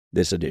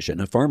This edition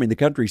of Farming the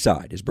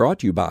Countryside is brought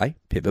to you by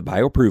Pivot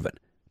BioProven.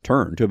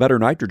 Turn to a better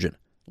nitrogen.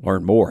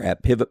 Learn more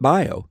at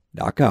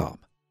pivotbio.com.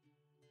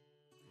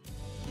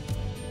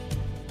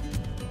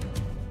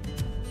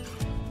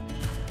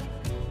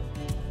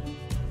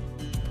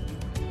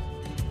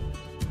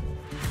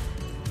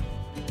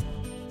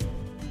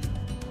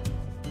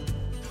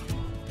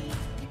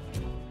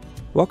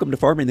 Welcome to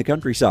Farming the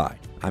Countryside.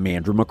 I'm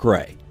Andrew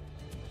McCrae.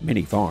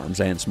 Many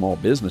farms and small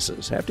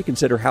businesses have to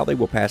consider how they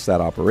will pass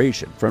that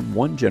operation from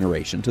one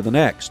generation to the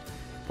next.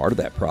 Part of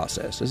that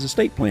process is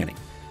estate planning,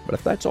 but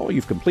if that's all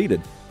you've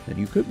completed, then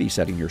you could be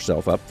setting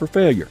yourself up for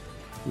failure.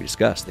 We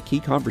discuss the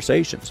key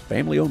conversations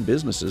family-owned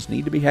businesses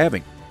need to be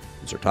having.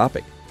 It's our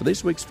topic for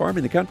this week's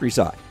Farming the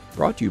Countryside,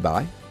 brought to you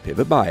by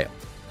Pivot Bio.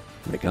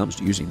 When it comes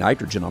to using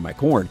nitrogen on my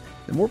corn,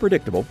 the more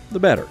predictable, the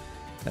better.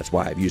 That's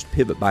why I've used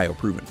Pivot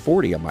BioProven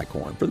 40 on my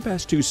corn for the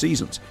past 2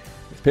 seasons.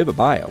 With Pivot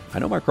Bio, I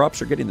know my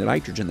crops are getting the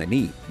nitrogen they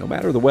need, no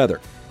matter the weather.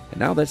 And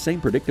now that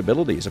same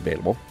predictability is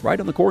available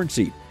right on the corn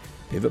seed.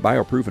 Pivot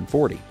BioProven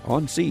 40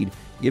 on seed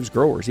gives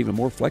growers even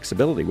more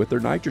flexibility with their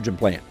nitrogen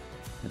plan.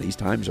 In these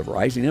times of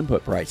rising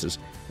input prices,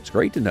 it's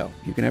great to know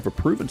you can have a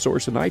proven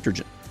source of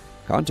nitrogen.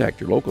 Contact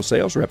your local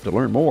sales rep to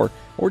learn more,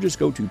 or just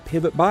go to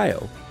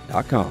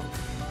pivotbio.com.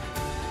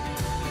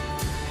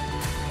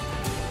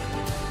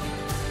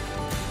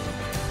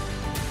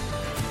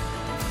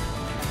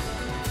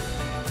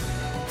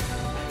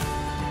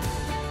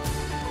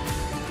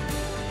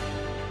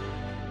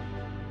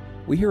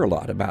 We hear a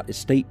lot about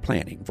estate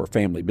planning for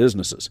family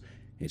businesses.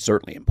 It's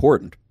certainly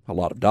important. A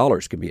lot of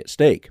dollars can be at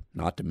stake,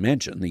 not to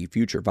mention the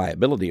future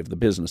viability of the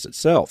business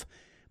itself.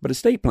 But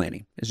estate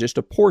planning is just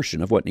a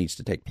portion of what needs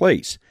to take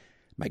place.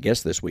 My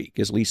guest this week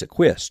is Lisa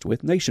Quist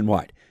with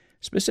Nationwide.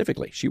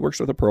 Specifically, she works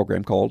with a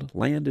program called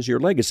Land is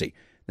Your Legacy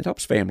that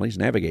helps families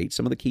navigate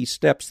some of the key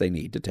steps they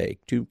need to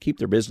take to keep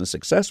their business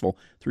successful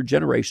through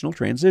generational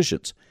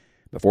transitions.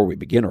 Before we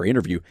begin our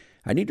interview,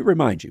 I need to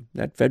remind you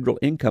that federal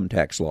income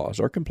tax laws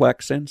are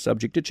complex and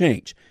subject to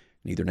change.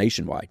 Neither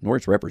Nationwide nor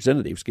its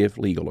representatives give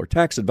legal or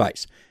tax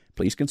advice.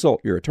 Please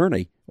consult your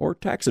attorney or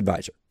tax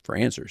advisor for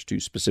answers to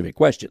specific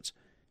questions.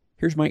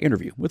 Here's my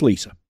interview with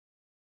Lisa.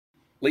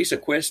 Lisa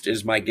Quist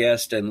is my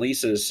guest, and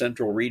Lisa is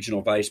Central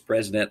Regional Vice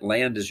President,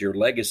 Land is Your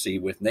Legacy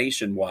with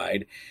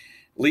Nationwide.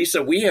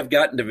 Lisa, we have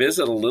gotten to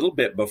visit a little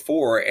bit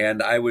before,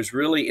 and I was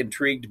really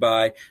intrigued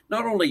by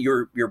not only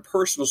your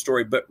personal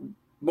story, but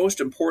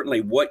most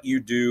importantly, what you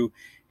do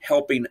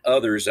helping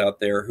others out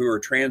there who are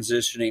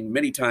transitioning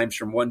many times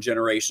from one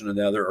generation to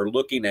another, or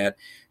looking at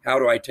how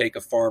do I take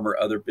a farm or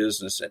other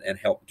business and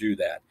help do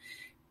that.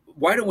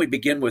 Why don't we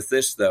begin with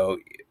this, though?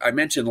 I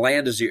mentioned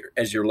Land as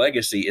your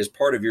Legacy is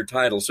part of your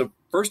title. So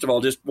first of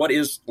all, just what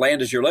is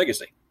Land as Your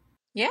Legacy?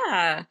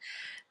 Yeah.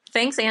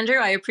 Thanks, Andrew.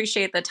 I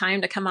appreciate the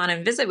time to come on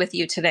and visit with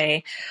you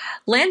today.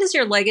 Land is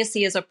Your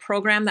Legacy is a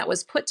program that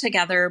was put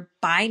together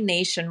by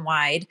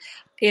Nationwide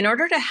in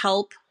order to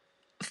help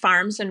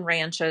farms and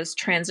ranches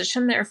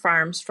transition their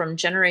farms from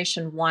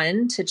generation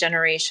 1 to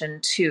generation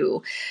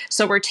 2.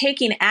 So we're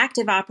taking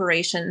active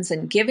operations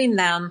and giving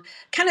them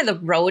kind of the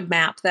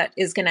roadmap that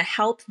is going to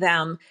help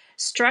them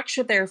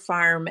structure their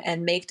farm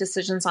and make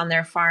decisions on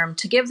their farm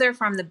to give their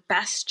farm the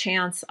best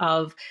chance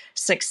of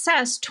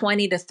success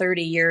 20 to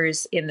 30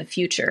 years in the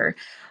future.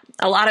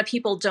 A lot of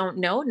people don't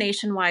know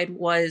Nationwide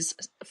was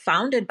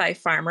founded by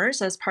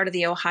farmers as part of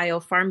the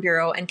Ohio Farm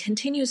Bureau and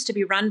continues to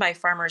be run by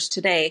farmers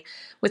today,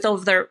 with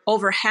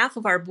over half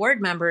of our board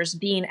members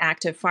being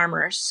active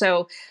farmers.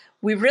 So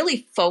we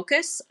really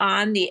focus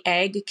on the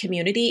ag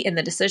community in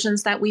the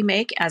decisions that we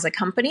make as a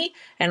company,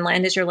 and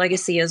Land is Your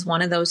Legacy is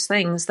one of those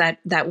things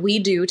that we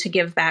do to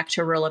give back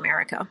to rural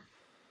America.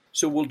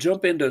 So we'll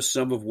jump into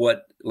some of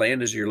what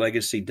Land is Your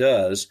Legacy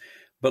does.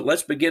 But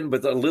let's begin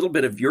with a little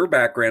bit of your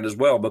background as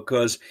well,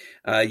 because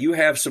you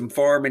have some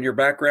farm in your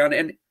background.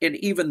 And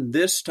even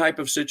this type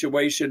of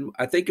situation,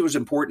 I think it was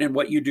important in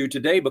what you do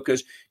today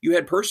because you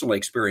had personal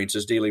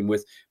experiences dealing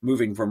with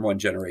moving from one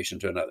generation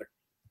to another.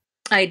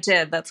 I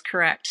did. That's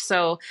correct.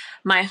 So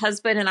my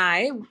husband and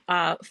I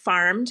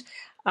farmed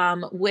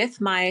with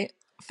my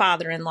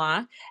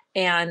father-in-law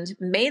and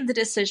made the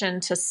decision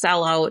to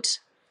sell out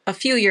a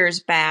few years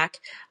back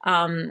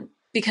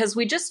because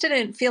we just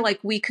didn't feel like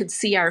we could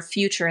see our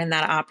future in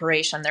that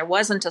operation. There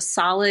wasn't a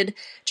solid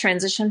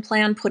transition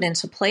plan put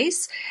into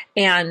place.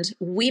 And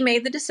we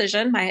made the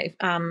decision, my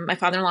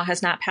father-in-law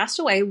has not passed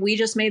away, we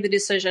just made the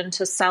decision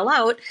to sell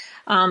out.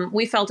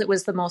 We felt it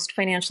was the most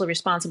financially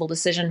responsible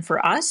decision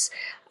for us,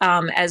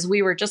 as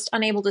we were just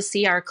unable to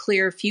see our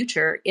clear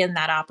future in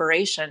that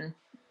operation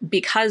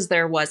because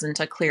there wasn't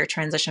a clear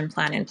transition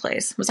plan in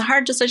place. It was a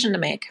hard decision to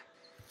make.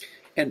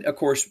 And of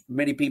course,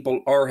 many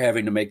people are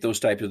having to make those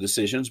types of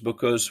decisions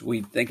because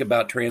we think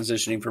about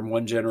transitioning from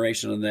one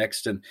generation to the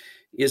next. And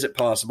is it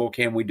possible?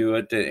 Can we do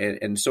it?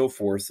 And so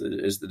forth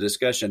is the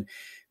discussion.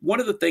 One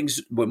of the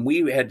things when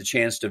we had the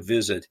chance to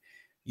visit,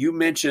 you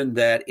mentioned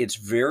that it's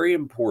very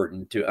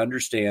important to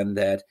understand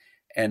that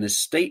an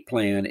estate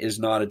plan is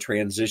not a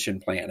transition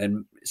plan.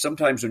 And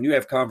sometimes when you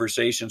have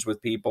conversations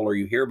with people or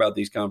you hear about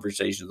these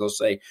conversations, they'll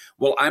say,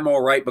 well, I'm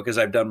all right because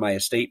I've done my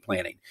estate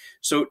planning.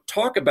 So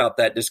talk about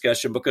that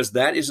discussion, because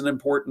that is an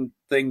important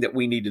thing that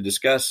we need to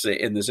discuss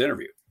in this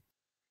interview.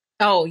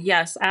 Oh,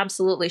 yes,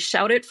 absolutely.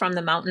 Shout it from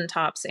the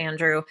mountaintops,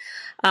 Andrew.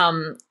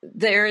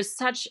 There is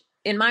such,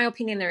 in my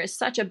opinion, there is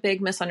such a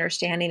big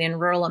misunderstanding in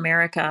rural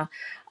America.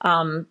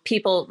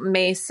 People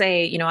may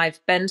say,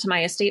 I've been to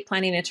my estate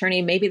planning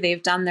attorney. Maybe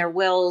they've done their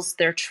wills,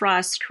 their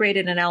trust,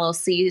 created an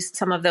LLC,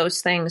 some of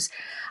those things.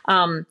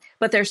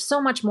 But there's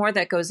so much more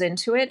that goes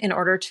into it in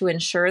order to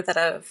ensure that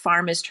a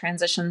farm is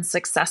transitioned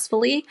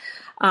successfully.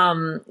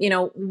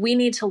 We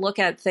need to look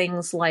at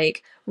things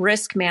like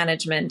risk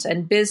management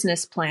and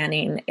business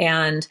planning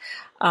and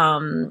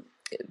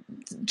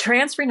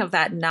transferring of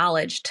that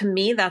knowledge. To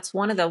me, that's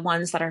one of the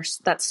ones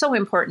that's so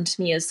important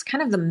to me, is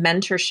kind of the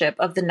mentorship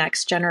of the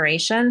next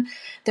generation.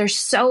 There's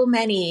so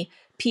many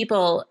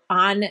people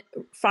on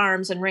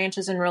farms and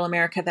ranches in rural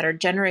America that are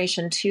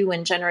generation 2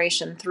 and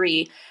generation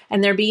 3,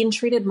 and they're being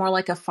treated more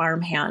like a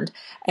farmhand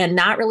and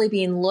not really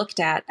being looked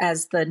at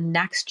as the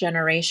next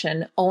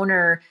generation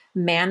owner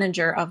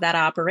manager of that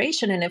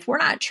operation. And if we're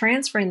not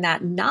transferring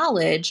that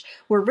knowledge,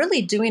 we're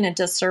really doing a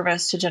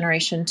disservice to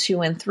generation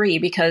 2 and 3,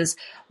 because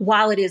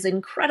while it is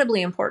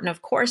incredibly important,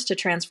 of course, to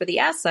transfer the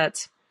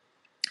assets,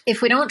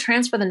 if we don't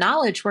transfer the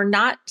knowledge, we're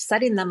not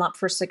setting them up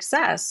for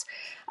success.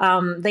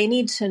 They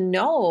need to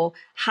know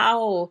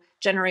how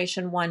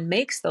generation 1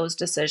 makes those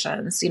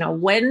decisions.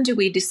 When do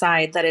we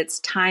decide that it's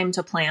time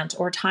to plant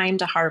or time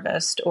to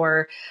harvest,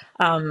 or,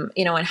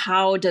 and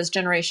how does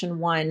generation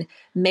 1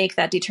 make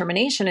that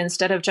determination,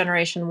 instead of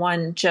generation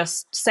 1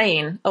 just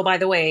saying, oh, by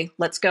the way,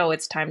 let's go,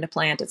 it's time to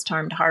plant, it's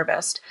time to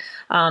harvest.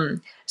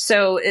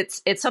 So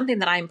it's something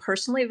that I'm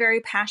personally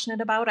very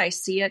passionate about. I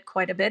see it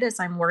quite a bit as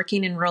I'm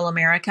working in rural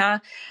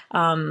America,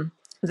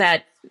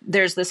 that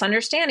there's this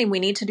understanding we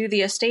need to do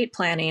the estate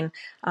planning,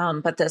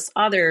 but this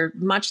other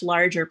much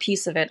larger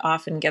piece of it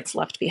often gets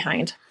left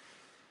behind.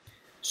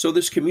 So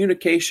this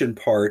communication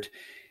part,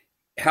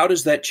 how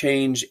does that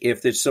change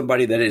if it's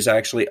somebody that is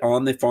actually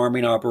on the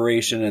farming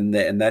operation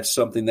and that's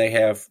something they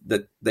have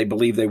that they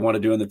believe they want to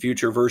do in the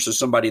future, versus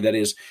somebody that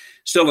is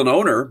still an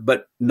owner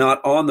but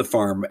not on the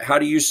farm? How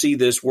do you see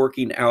this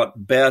working out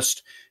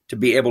best to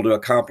be able to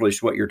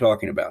accomplish what you're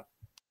talking about?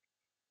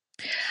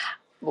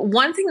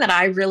 One thing that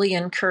I really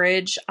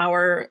encourage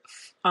our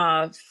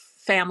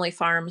family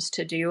farms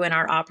to do and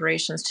our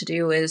operations to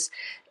do is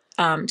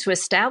to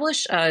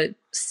establish a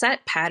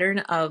set pattern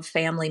of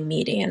family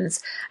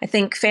meetings. I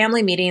think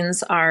family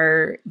meetings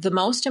are the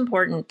most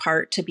important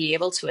part to be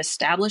able to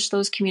establish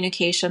those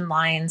communication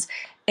lines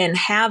and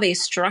have a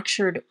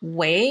structured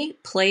way,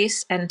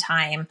 place, and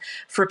time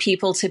for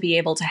people to be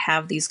able to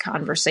have these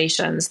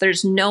conversations.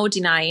 There's no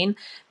denying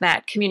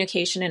that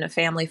communication in a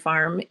family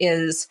farm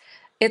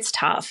it's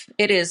tough.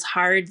 It is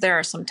hard. There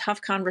are some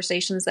tough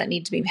conversations that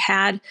need to be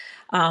had,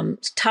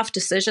 tough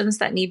decisions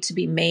that need to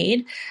be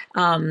made.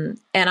 And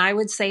I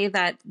would say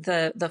that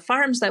the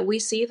farms that we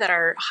see that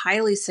are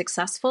highly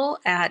successful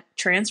at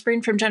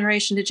transferring from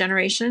generation to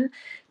generation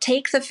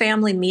take the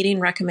family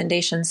meeting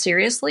recommendation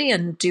seriously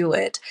and do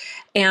it.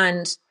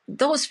 And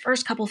those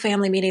first couple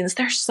family meetings,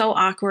 they're so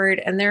awkward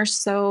and they're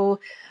so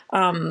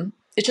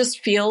it just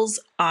feels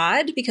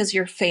odd because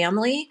you're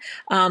family.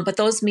 But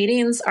those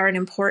meetings are an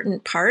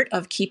important part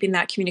of keeping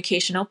that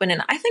communication open.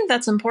 And I think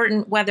that's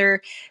important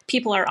whether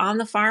people are on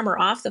the farm or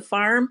off the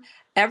farm.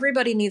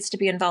 Everybody needs to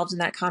be involved in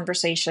that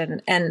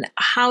conversation, and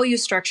how you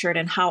structure it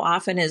and how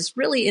often is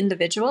really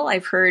individual.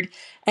 I've heard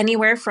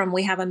anywhere from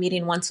we have a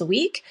meeting once a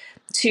week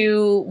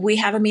to we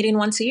have a meeting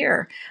once a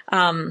year.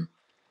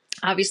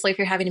 Obviously, if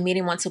you're having a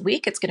meeting once a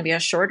week, it's going to be a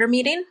shorter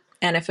meeting.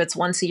 And if it's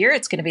once a year,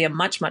 it's going to be a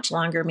much, much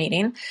longer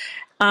meeting.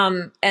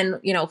 And,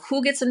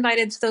 who gets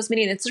invited to those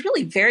meetings? It's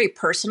really very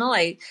personal.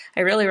 I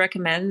really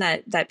recommend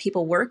that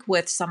people work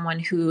with someone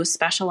who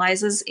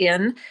specializes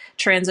in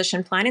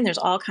transition planning. There's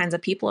all kinds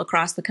of people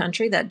across the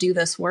country that do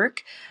this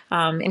work,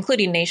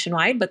 including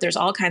nationwide, but there's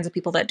all kinds of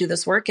people that do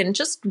this work, and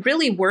just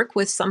really work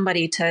with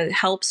somebody to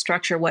help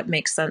structure what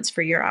makes sense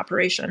for your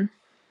operation.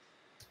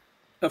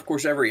 Of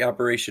course, every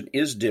operation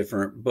is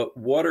different, but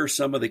what are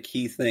some of the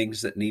key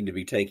things that need to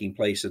be taking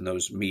place in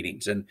those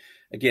meetings? And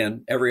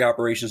again, every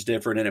operation is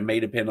different, and it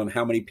may depend on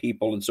how many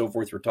people and so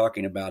forth we're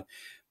talking about.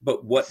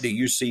 But what do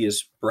you see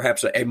as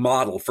perhaps a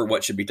model for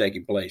what should be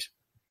taking place?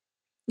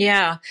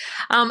 Yeah.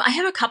 I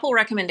have a couple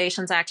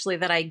recommendations actually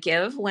that I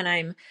give when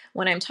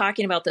I'm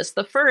talking about this.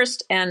 The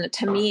first, and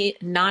to me,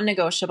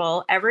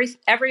 non-negotiable,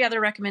 every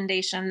other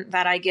recommendation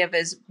that I give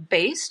is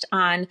based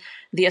on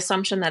the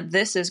assumption that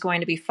this is going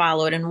to be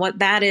followed. And what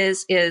that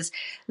is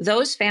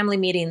those family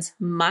meetings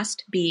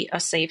must be a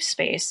safe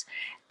space.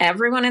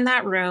 Everyone in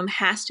that room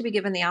has to be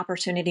given the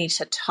opportunity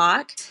to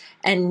talk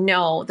and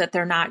know that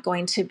they're not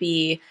going to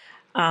be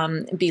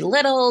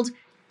belittled,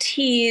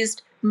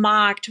 teased,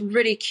 mocked,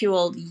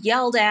 ridiculed,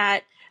 yelled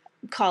at,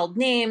 called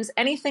names,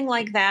 anything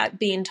like that,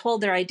 being told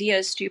their idea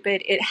is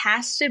stupid. It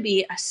has to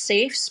be a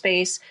safe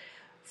space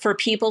for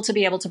people to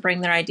be able to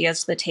bring their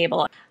ideas to the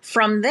table.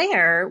 From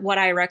there, what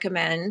I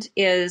recommend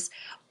is,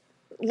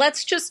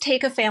 let's just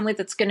take a family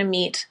that's going to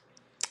meet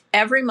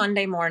every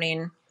Monday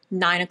morning,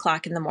 9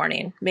 o'clock in the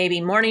morning. Maybe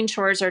morning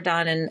chores are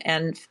done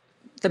and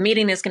the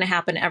meeting is going to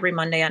happen every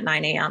Monday at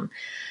 9 a.m.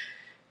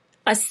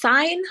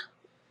 Assign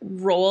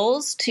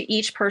roles to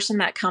each person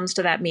that comes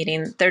to that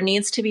meeting. There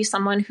needs to be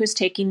someone who's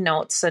taking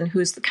notes and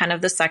who's kind of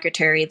the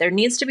secretary. There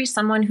needs to be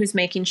someone who's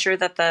making sure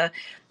that the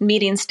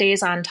meeting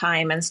stays on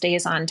time and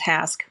stays on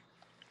task.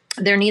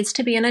 There needs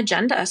to be an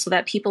agenda so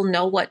that people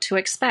know what to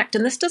expect.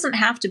 And this doesn't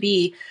have to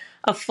be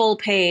a full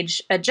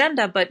page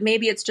agenda, but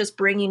maybe it's just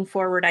bringing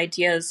forward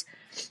ideas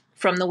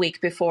from the week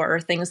before or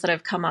things that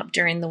have come up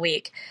during the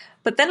week.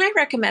 But then I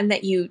recommend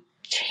that you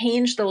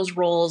change those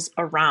roles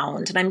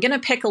around. And I'm going to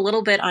pick a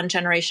little bit on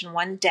Generation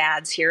 1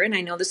 dads here. And I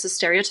know this is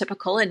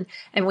stereotypical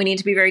and we need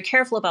to be very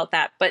careful about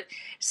that. But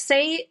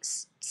say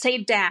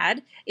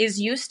dad is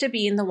used to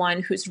being the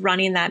one who's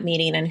running that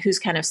meeting and who's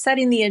kind of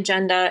setting the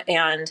agenda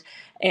and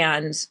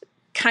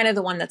kind of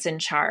the one that's in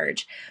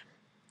charge.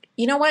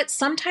 You know what?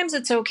 Sometimes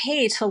it's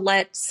okay to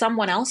let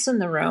someone else in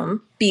the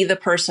room be the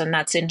person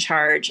that's in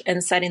charge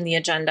and setting the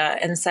agenda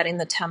and setting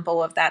the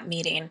tempo of that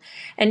meeting.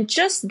 And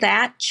just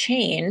that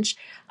change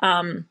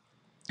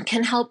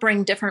can help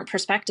bring different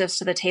perspectives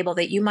to the table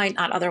that you might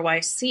not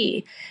otherwise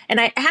see.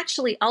 And I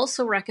actually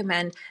also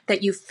recommend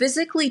that you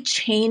physically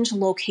change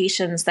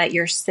locations that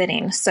you're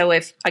sitting. So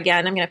if,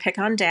 again, I'm going to pick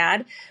on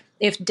dad.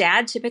 If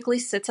dad typically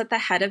sits at the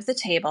head of the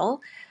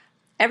table,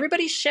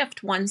 everybody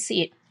shift one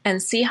seat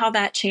and see how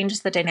that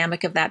changes the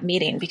dynamic of that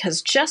meeting.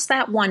 Because just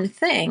that one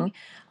thing,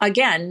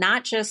 again,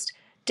 not just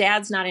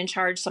dad's not in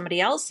charge,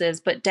 somebody else is,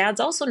 but dad's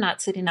also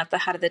not sitting at the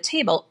head of the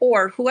table,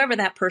 or whoever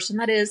that person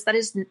that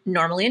is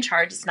normally in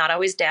charge. It's not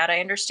always dad, I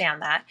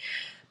understand that.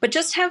 But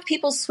just have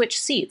people switch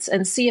seats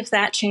and see if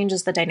that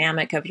changes the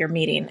dynamic of your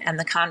meeting and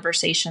the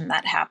conversation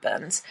that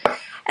happens.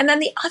 And then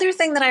the other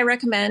thing that I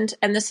recommend,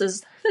 and this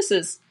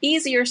is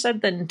easier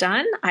said than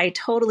done, I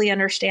totally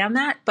understand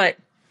that, but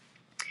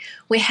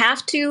we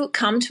have to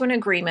come to an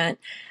agreement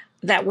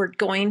that we're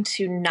going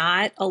to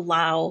not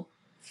allow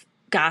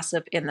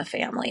gossip in the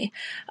family.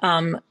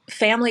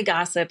 Family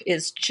gossip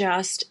is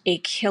just a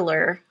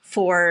killer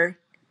for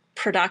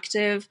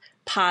productive,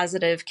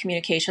 positive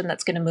communication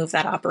that's going to move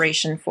that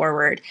operation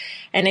forward.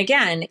 And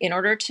again, in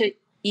order to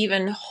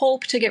even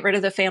hope to get rid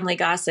of the family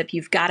gossip,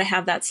 you've got to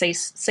have that safe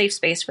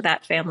space for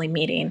that family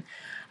meeting.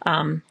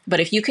 But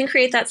if you can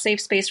create that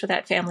safe space for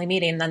that family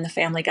meeting, then the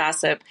family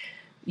gossip,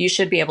 you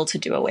should be able to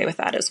do away with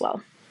that as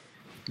well.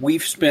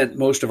 We've spent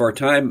most of our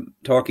time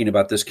talking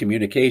about this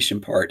communication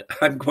part.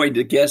 I'm going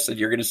to guess that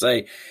you're going to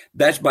say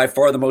that's by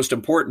far the most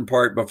important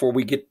part before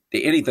we get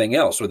to anything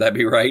else. Would that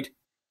be right?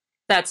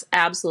 That's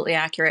absolutely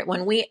accurate.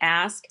 When we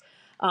ask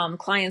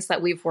clients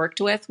that we've worked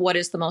with, what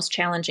is the most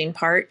challenging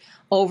part?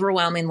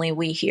 Overwhelmingly,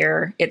 we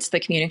hear it's the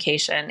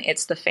communication,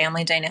 it's the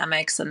family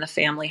dynamics and the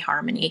family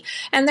harmony.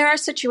 And there are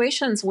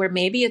situations where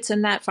maybe it's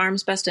in that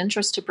farm's best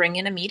interest to bring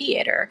in a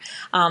mediator.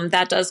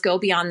 That does go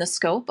beyond the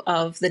scope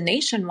of the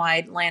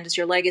nationwide Land is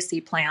Your Legacy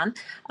plan.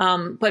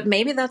 But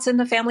maybe that's in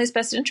the family's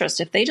best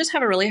interest. If they just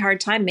have a really hard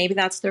time, maybe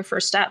that's their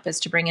first step, is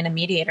to bring in a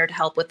mediator to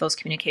help with those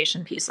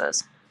communication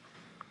pieces.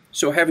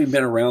 So having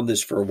been around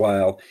this for a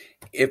while,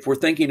 if we're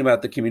thinking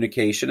about the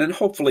communication, and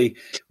hopefully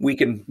we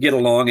can get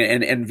along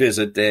and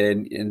visit,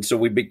 and so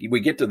we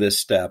get to this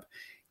step.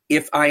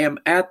 If I am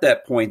at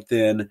that point,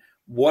 then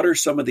what are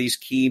some of these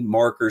key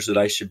markers that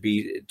I should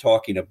be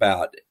talking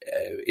about?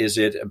 Is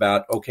it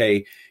about,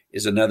 okay,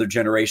 is another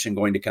generation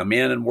going to come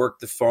in and work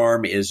the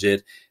farm? Is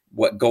it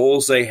what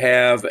goals they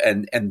have?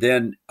 And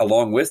then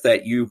along with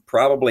that, you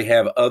probably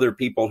have other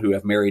people who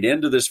have married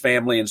into this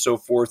family and so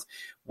forth.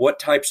 What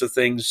types of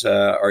things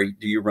do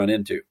you run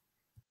into?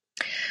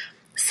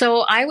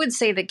 So I would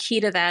say the key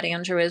to that,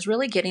 Andrew, is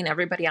really getting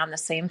everybody on the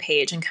same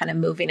page and kind of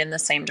moving in the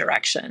same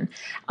direction.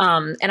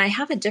 And I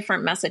have a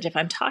different message. If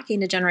I'm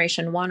talking to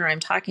Generation 1 or I'm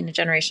talking to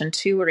Generation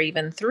 2 or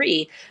even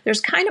 3,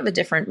 there's kind of a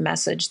different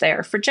message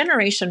there. For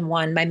Generation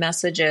 1, my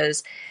message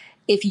is,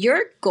 if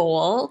your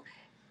goal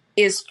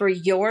is for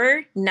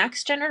your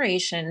next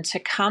generation to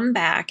come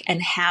back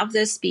and have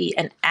this be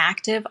an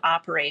active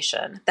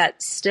operation that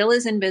still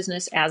is in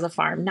business as a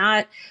farm,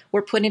 not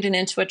we're putting it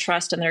into a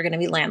trust and they're going to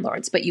be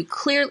landlords, but you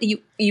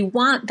clearly, you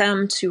want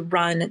them to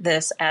run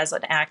this as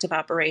an active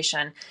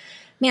operation.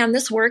 Man,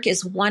 this work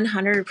is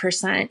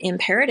 100%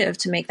 imperative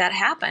to make that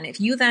happen. If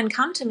you then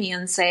come to me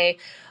and say,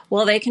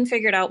 well, they can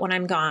figure it out when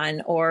I'm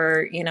gone,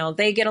 or,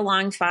 they get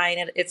along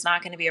fine, it's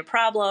not going to be a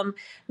problem,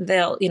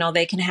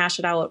 they can hash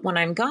it out when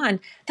I'm gone,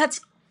 that's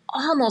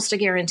almost a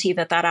guarantee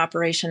that that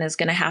operation is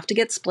going to have to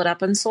get split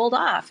up and sold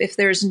off if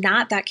there's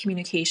not that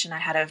communication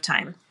ahead of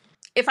time.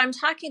 If I'm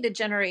talking to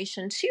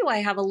Generation 2, I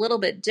have a little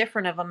bit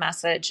different of a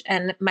message.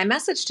 And my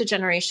message to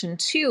Generation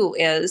 2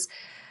 is,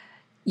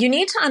 you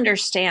need to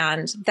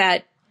understand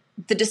that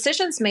the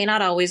decisions may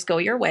not always go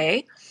your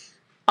way.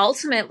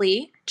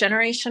 Ultimately,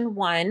 Generation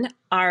 1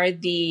 are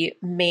the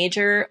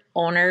major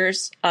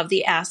owners of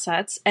the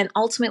assets, and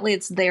ultimately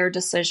it's their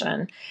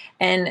decision.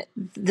 And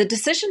the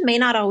decision may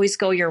not always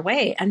go your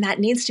way, and that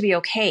needs to be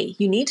okay.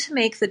 You need to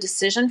make the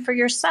decision for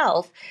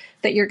yourself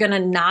that you're going to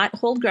not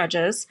hold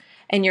grudges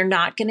and you're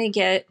not going to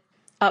get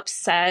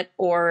upset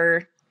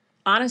or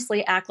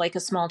honestly act like a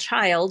small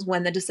child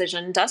when the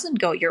decision doesn't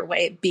go your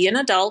way. Be an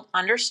adult,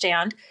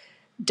 understand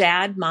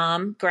dad,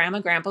 mom, grandma,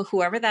 grandpa,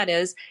 whoever that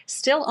is,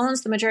 still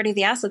owns the majority of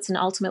the assets, and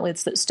ultimately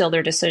it's still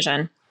their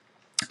decision.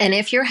 And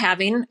if you're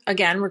having,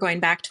 again, we're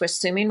going back to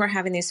assuming we're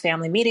having these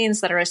family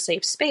meetings that are a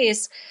safe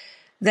space,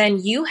 then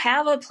you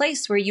have a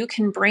place where you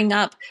can bring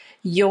up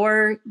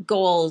your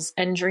goals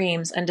and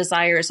dreams and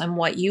desires and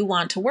what you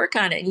want to work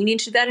on. And you need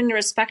to do that in a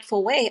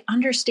respectful way,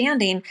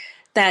 understanding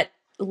that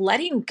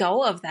letting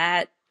go of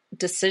that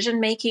decision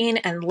making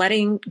and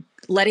letting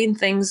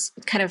things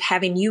kind of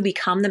having you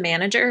become the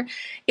manager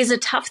is a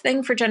tough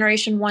thing for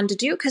generation one to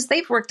do, because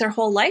they've worked their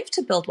whole life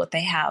to build what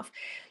they have.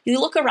 You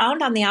look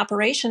around on the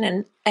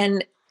operation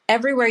and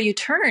everywhere you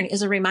turn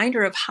is a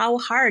reminder of how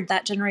hard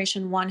that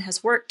generation one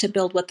has worked to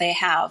build what they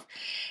have.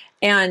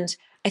 And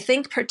I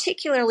think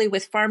particularly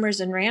with farmers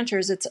and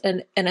ranchers, it's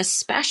an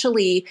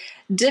especially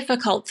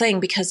difficult thing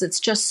because it's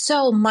just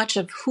so much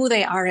of who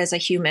they are as a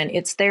human.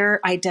 It's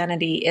their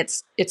identity.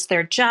 It's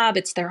their job.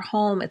 It's their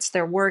home. It's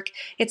their work.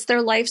 It's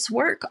their life's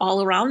work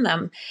all around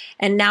them.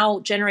 And now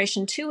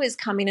generation two is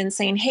coming and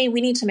saying, hey, we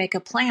need to make a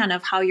plan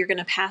of how you're going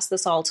to pass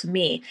this all to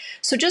me.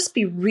 So just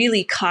be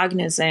really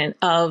cognizant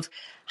of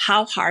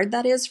how hard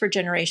that is for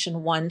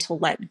generation one to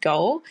let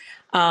go.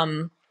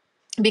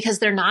 Because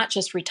they're not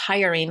just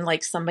retiring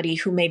like somebody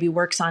who maybe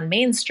works on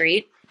Main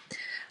Street,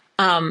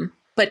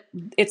 but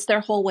it's their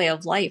whole way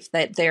of life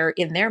that they're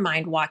in their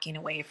mind walking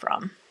away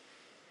from.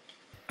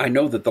 I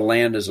know that the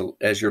Land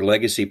as Your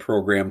Legacy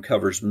program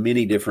covers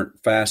many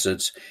different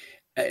facets,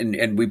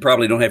 and we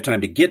probably don't have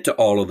time to get to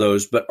all of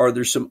those, but are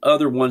there some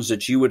other ones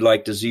that you would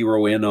like to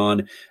zero in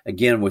on,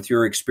 again, with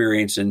your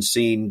experience and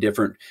seeing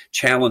different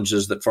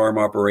challenges that farm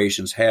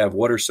operations have?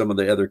 What are some of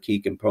the other key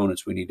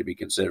components we need to be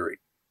considering?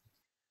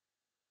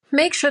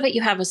 Make sure that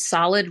you have a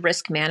solid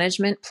risk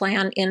management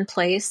plan in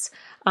place.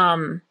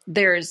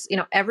 There's,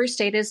 every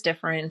state is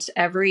different.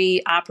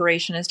 Every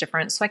operation is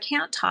different. So I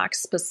can't talk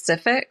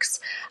specifics.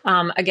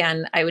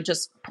 Again, I would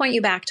just point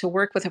you back to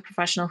work with a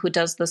professional who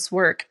does this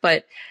work.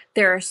 But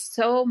there are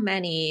so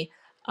many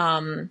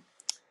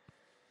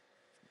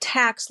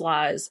tax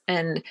laws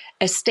and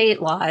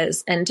estate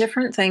laws and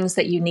different things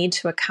that you need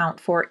to account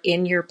for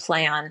in your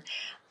plan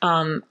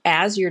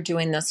as you're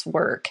doing this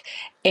work.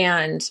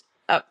 And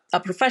a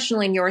professional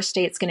in your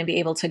state is going to be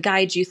able to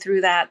guide you through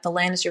that. The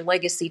Land as Your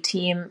Legacy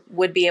team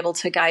would be able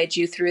to guide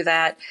you through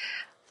that.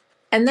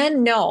 And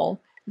then know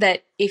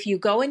that if you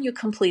go and you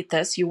complete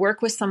this, you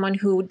work with someone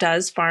who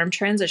does farm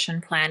transition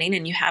planning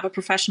and you have a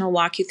professional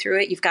walk you through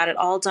it, you've got it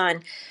all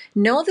done.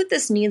 Know that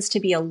this needs to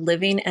be a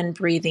living and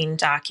breathing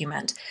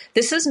document.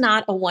 This is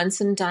not a once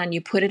and done,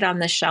 you put it on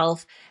the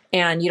shelf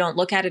and you don't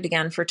look at it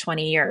again for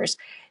 20 years.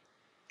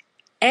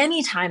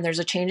 Anytime there's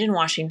a change in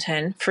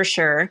Washington, for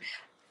sure,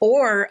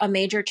 or a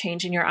major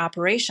change in your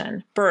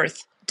operation,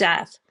 birth,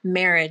 death,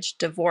 marriage,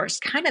 divorce,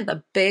 kind of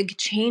the big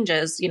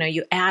changes,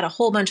 you add a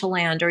whole bunch of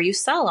land or you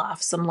sell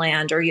off some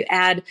land or you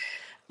add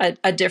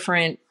a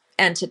different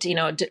entity,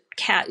 all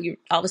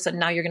of a sudden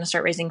now you're going to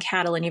start raising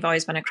cattle and you've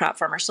always been a crop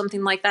farmer,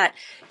 something like that.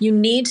 You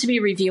need to be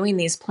reviewing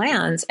these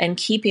plans and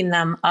keeping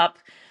them up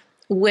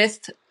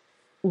with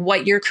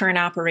what your current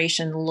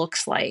operation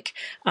looks like.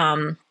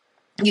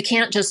 You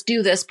can't just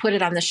do this, put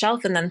it on the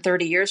shelf, and then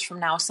 30 years from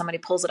now, somebody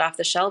pulls it off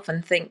the shelf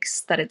and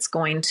thinks that it's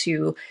going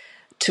to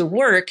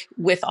work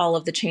with all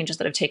of the changes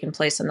that have taken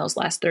place in those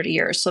last 30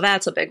 years. So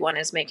that's a big one,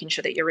 is making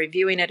sure that you're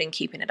reviewing it and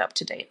keeping it up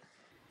to date.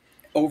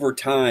 Over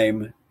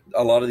time,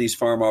 a lot of these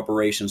farm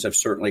operations have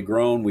certainly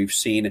grown. We've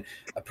seen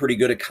a pretty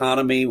good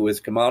economy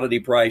with commodity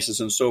prices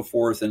and so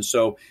forth. And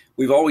so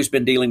we've always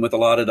been dealing with a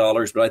lot of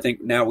dollars, but I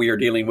think now we are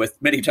dealing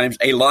with many times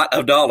a lot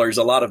of dollars,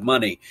 a lot of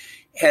money.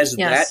 Has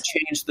that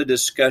changed the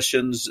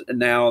discussions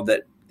now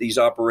that these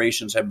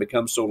operations have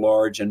become so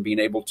large and being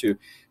able to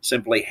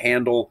simply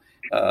handle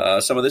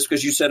some of this?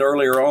 Because you said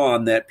earlier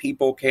on that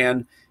people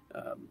can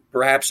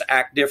perhaps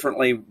act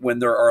differently when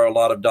there are a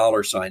lot of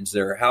dollar signs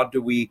there. How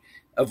do we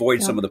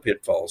avoid some of the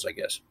pitfalls, I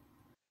guess?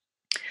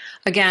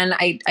 Again,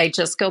 I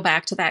just go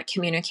back to that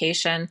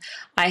communication.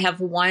 I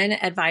have one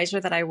advisor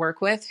that I work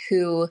with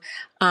who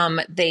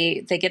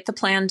they get the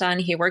plan done.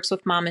 He works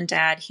with mom and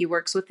dad. He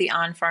works with the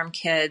on-farm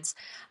kids.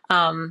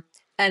 And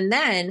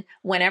then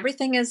when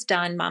everything is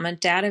done, mom and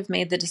dad have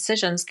made the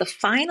decisions. The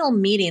final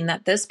meeting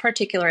that this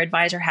particular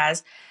advisor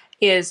has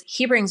is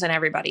he brings in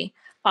everybody.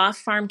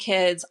 Off-farm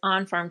kids,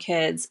 on-farm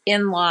kids,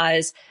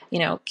 in-laws,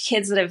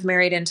 kids that have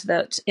married into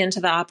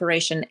the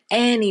operation,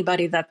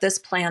 anybody that this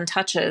plan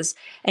touches,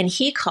 and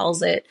he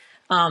calls it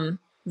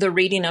the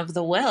reading of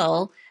the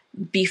will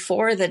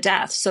before the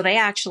death. So they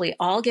actually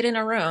all get in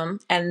a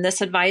room, and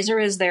this advisor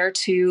is there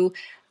to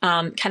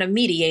kind of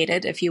mediate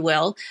it, if you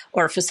will,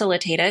 or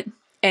facilitate it.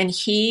 And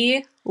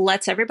he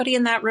lets everybody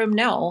in that room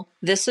know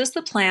this is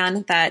the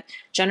plan that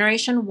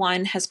Generation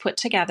One has put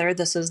together.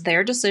 This is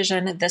their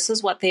decision. This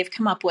is what they've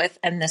come up with,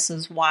 and this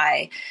is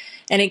why.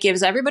 And it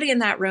gives everybody in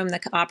that room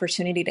the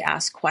opportunity to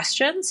ask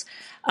questions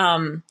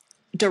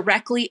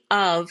directly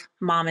of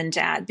mom and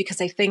dad,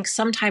 because I think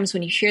sometimes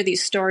when you hear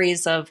these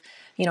stories of,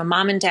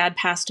 mom and dad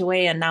passed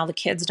away and now the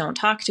kids don't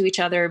talk to each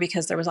other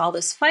because there was all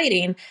this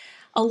fighting,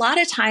 a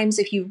lot of times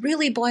if you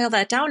really boil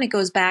that down, it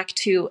goes back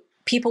to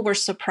people were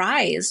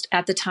surprised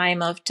at the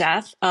time of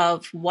death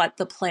of what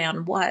the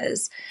plan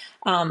was.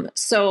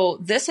 So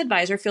this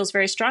advisor feels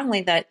very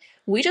strongly that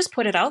we just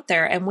put it out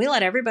there and we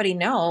let everybody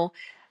know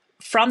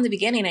from the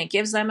beginning. It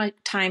gives them a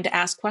time to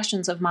ask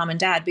questions of mom and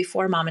dad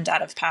before mom and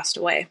dad have passed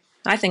away.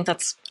 I think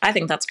that's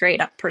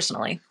great,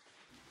 personally.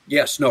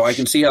 Yes, no, I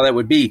can see how that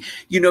would be.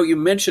 You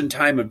mentioned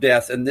time of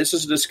death, and this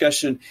is a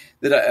discussion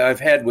that I've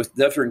had with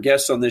different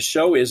guests on this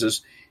show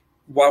is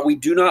while we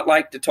do not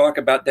like to talk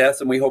about death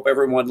and we hope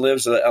everyone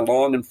lives a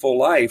long and full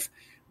life,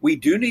 we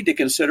do need to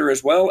consider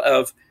as well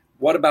of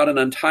what about an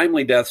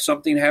untimely death?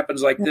 Something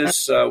happens like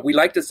this. We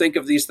like to think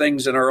of these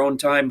things in our own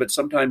time, but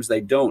sometimes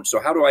they don't.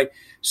 So how do I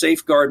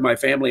safeguard my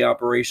family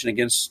operation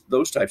against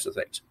those types of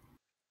things?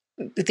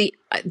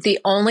 The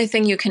only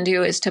thing you can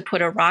do is to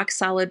put a rock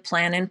solid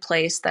plan in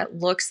place that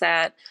looks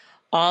at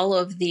all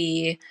of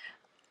the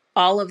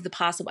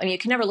possible. You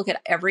can never look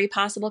at every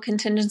possible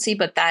contingency,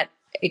 but that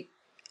it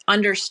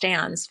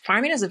understands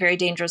farming is a very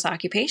dangerous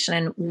occupation.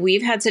 And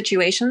we've had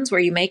situations where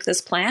you make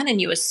this plan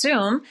and you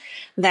assume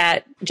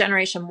that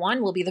Generation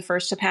One will be the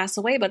first to pass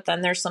away, but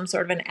then there's some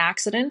sort of an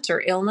accident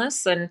or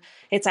illness, and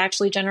it's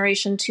actually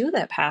Generation Two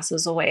that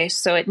passes away.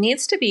 So it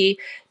needs to be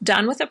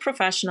done with a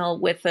professional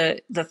with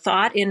the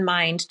thought in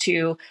mind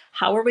to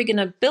how are we going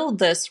to build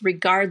this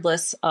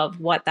regardless of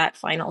what that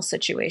final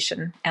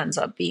situation ends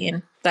up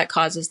being that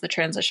causes the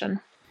transition.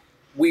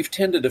 We've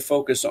tended to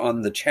focus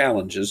on the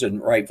challenges,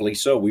 and rightfully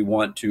so. We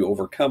want to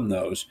overcome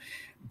those.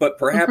 But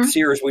perhaps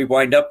here, as we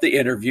wind up the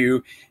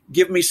interview,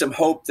 give me some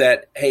hope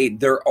that, hey,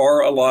 there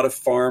are a lot of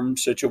farm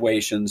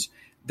situations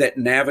that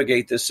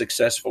navigate this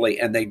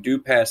successfully, and they do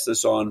pass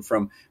this on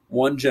from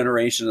one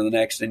generation to the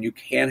next, and you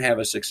can have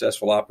a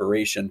successful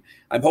operation.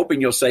 I'm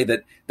hoping you'll say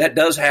that that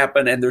does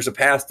happen, and there's a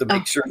path to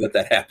make sure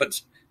that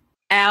happens.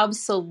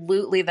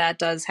 Absolutely, that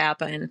does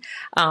happen.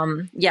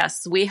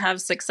 Yes, we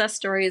have success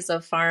stories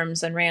of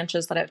farms and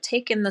ranches that have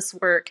taken this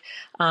work,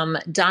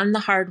 done the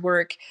hard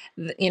work.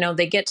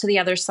 They get to the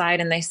other side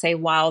and they say,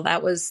 wow,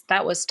 that was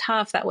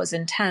tough. That was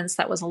intense.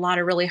 That was a lot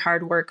of really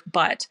hard work.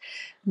 But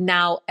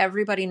now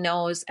everybody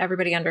knows,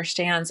 everybody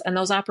understands, and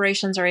those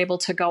operations are able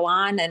to go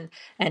on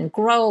and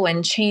grow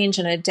and change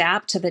and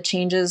adapt to the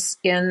changes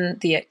in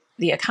the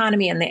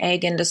economy and the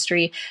ag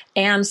industry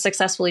and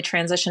successfully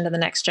transition to the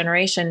next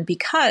generation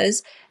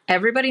because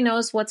everybody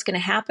knows what's going to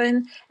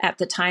happen at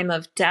the time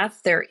of death.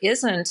 There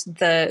isn't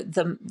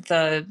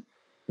the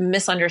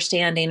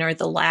misunderstanding or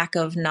the lack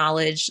of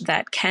knowledge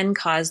that can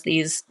cause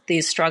these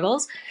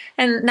struggles.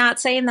 And not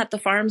saying that the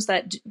farms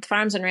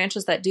and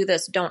ranches that do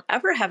this don't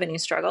ever have any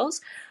struggles,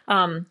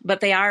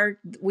 but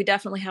we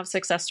definitely have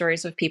success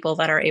stories of people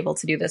that are able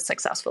to do this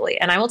successfully.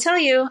 And I will tell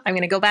you, I'm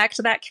going to go back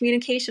to that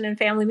communication and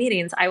family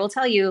meetings. I will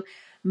tell you,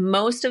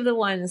 most of the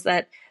ones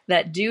that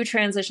do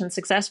transition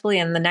successfully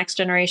and the next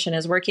generation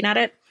is working at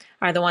it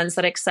are the ones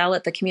that excel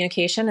at the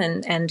communication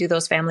and do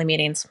those family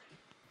meetings.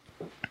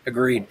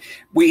 Agreed.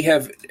 We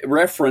have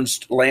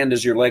referenced Land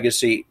is Your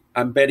Legacy.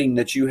 I'm betting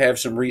that you have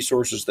some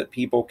resources that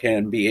people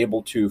can be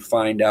able to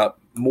find out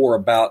more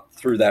about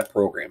through that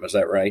program. Is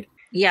that right?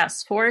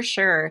 Yes, for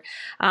sure.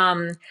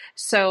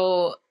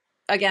 So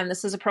again,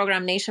 this is a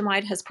program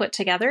Nationwide has put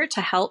together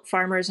to help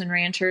farmers and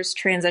ranchers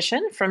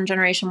transition from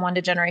Generation One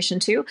to Generation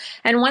Two.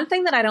 And one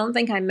thing that I don't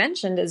think I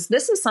mentioned is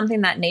this is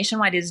something that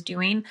Nationwide is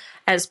doing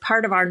as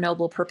part of our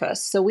noble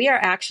purpose. So we are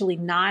actually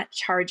not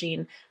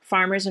charging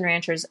farmers and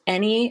ranchers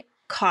any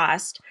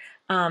cost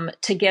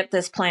to get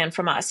this plan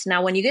from us.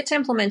 Now, when you get to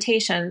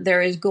implementation,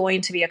 there is going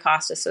to be a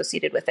cost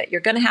associated with it.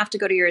 You're going to have to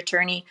go to your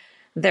attorney.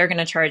 They're going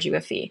to charge you a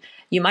fee.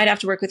 You might have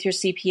to work with your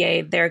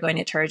CPA. They're going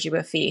to charge you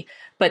a fee.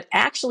 But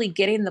actually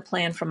getting the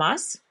plan from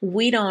us,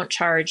 we don't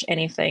charge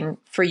anything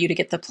for you to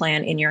get the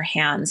plan in your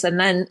hands. And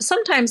then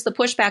sometimes the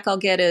pushback I'll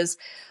get is,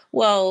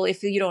 well,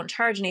 if you don't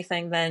charge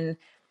anything, then,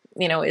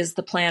 is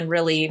the plan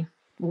really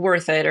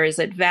worth it, or is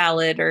it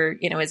valid, or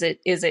is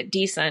it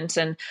decent?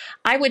 And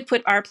I would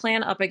put our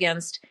plan up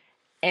against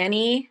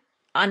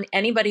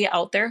anybody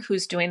out there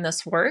who's doing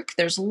this work.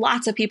 There's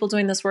lots of people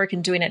doing this work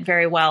and doing it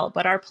very well,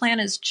 but our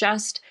plan is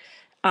just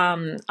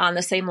on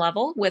the same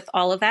level with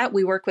all of that.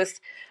 We work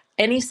with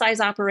any size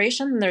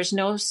operation. There's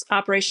no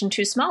operation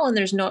too small and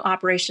there's no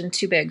operation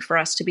too big for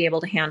us to be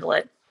able to handle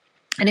it.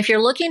 And if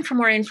you're looking for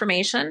more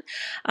information,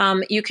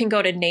 you can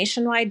go to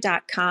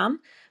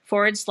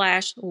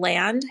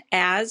nationwide.com/land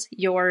as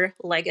your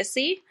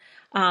legacy.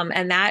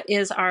 And that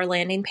is our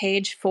landing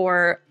page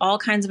for all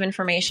kinds of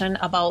information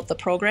about the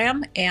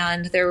program.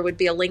 And there would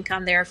be a link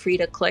on there for you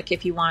to click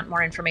if you want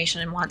more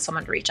information and want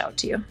someone to reach out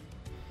to you.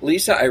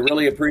 Lisa, I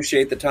really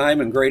appreciate the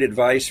time and great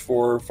advice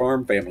for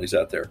farm families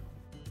out there.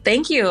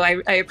 Thank you.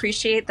 I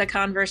appreciate the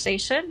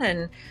conversation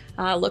and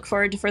look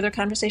forward to further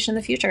conversation in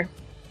the future.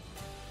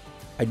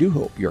 I do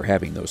hope you're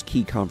having those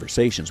key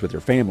conversations with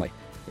your family.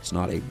 It's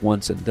not a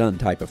once and done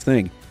type of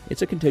thing.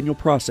 It's a continual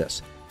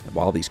process. And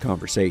while these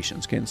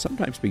conversations can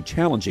sometimes be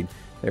challenging,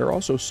 they are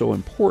also so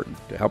important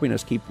to helping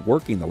us keep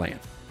working the land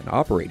and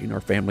operating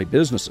our family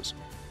businesses.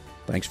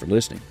 Thanks for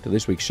listening to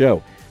this week's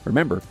show.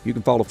 Remember, you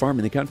can follow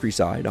Farming the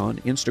Countryside on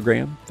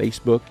Instagram,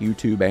 Facebook,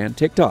 YouTube, and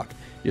TikTok.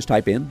 Just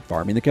type in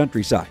Farming the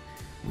Countryside.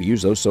 We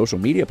use those social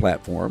media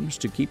platforms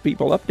to keep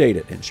people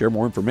updated and share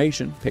more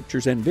information,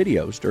 pictures, and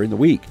videos during the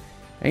week.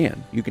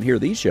 And you can hear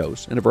these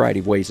shows in a variety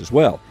of ways as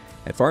well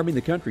at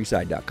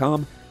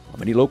farmingthecountryside.com, on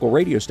many local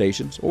radio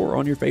stations, or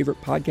on your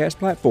favorite podcast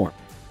platform.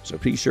 So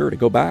be sure to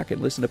go back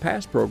and listen to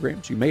past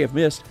programs you may have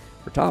missed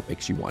for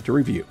topics you want to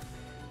review.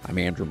 I'm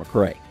Andrew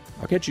McCrae.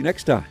 I'll catch you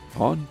next time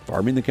on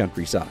Farming the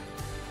Countryside.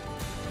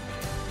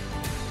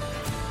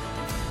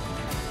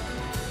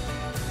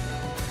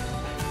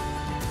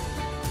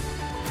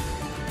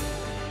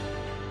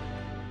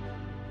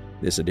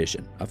 This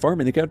edition of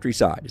Farming the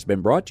Countryside has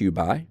been brought to you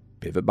by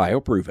Pivot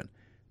Bio Proven.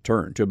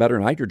 Turn to a better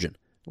nitrogen.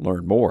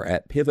 Learn more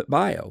at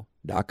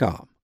pivotbio.com.